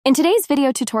In today's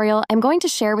video tutorial, I'm going to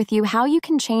share with you how you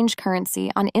can change currency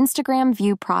on Instagram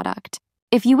View product.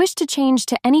 If you wish to change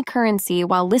to any currency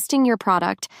while listing your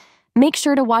product, make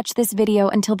sure to watch this video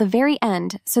until the very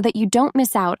end so that you don't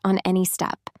miss out on any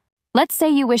step. Let's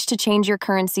say you wish to change your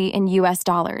currency in US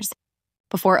dollars.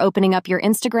 Before opening up your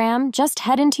Instagram, just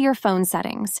head into your phone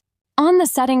settings. On the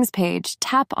settings page,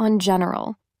 tap on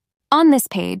General. On this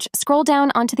page, scroll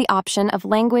down onto the option of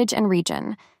Language and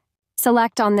Region.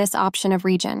 Select on this option of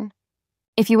region.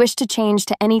 If you wish to change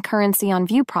to any currency on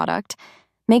View product,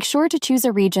 make sure to choose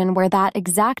a region where that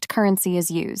exact currency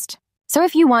is used. So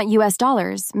if you want US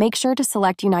dollars, make sure to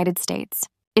select United States.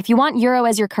 If you want Euro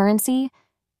as your currency,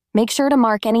 make sure to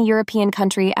mark any European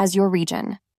country as your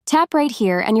region. Tap right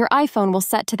here and your iPhone will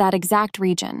set to that exact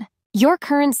region. Your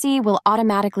currency will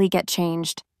automatically get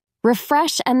changed.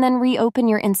 Refresh and then reopen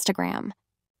your Instagram.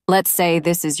 Let's say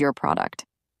this is your product.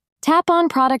 Tap on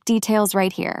Product Details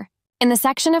right here. In the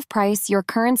section of Price, your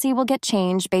currency will get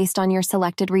changed based on your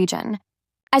selected region.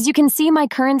 As you can see, my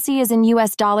currency is in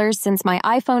US dollars since my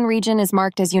iPhone region is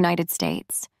marked as United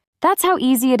States. That's how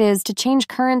easy it is to change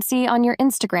currency on your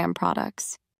Instagram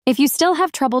products. If you still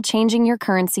have trouble changing your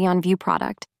currency on View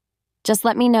product, just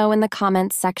let me know in the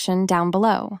comments section down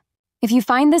below. If you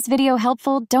find this video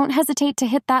helpful, don't hesitate to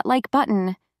hit that like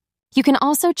button. You can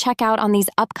also check out on these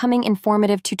upcoming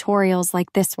informative tutorials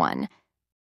like this one.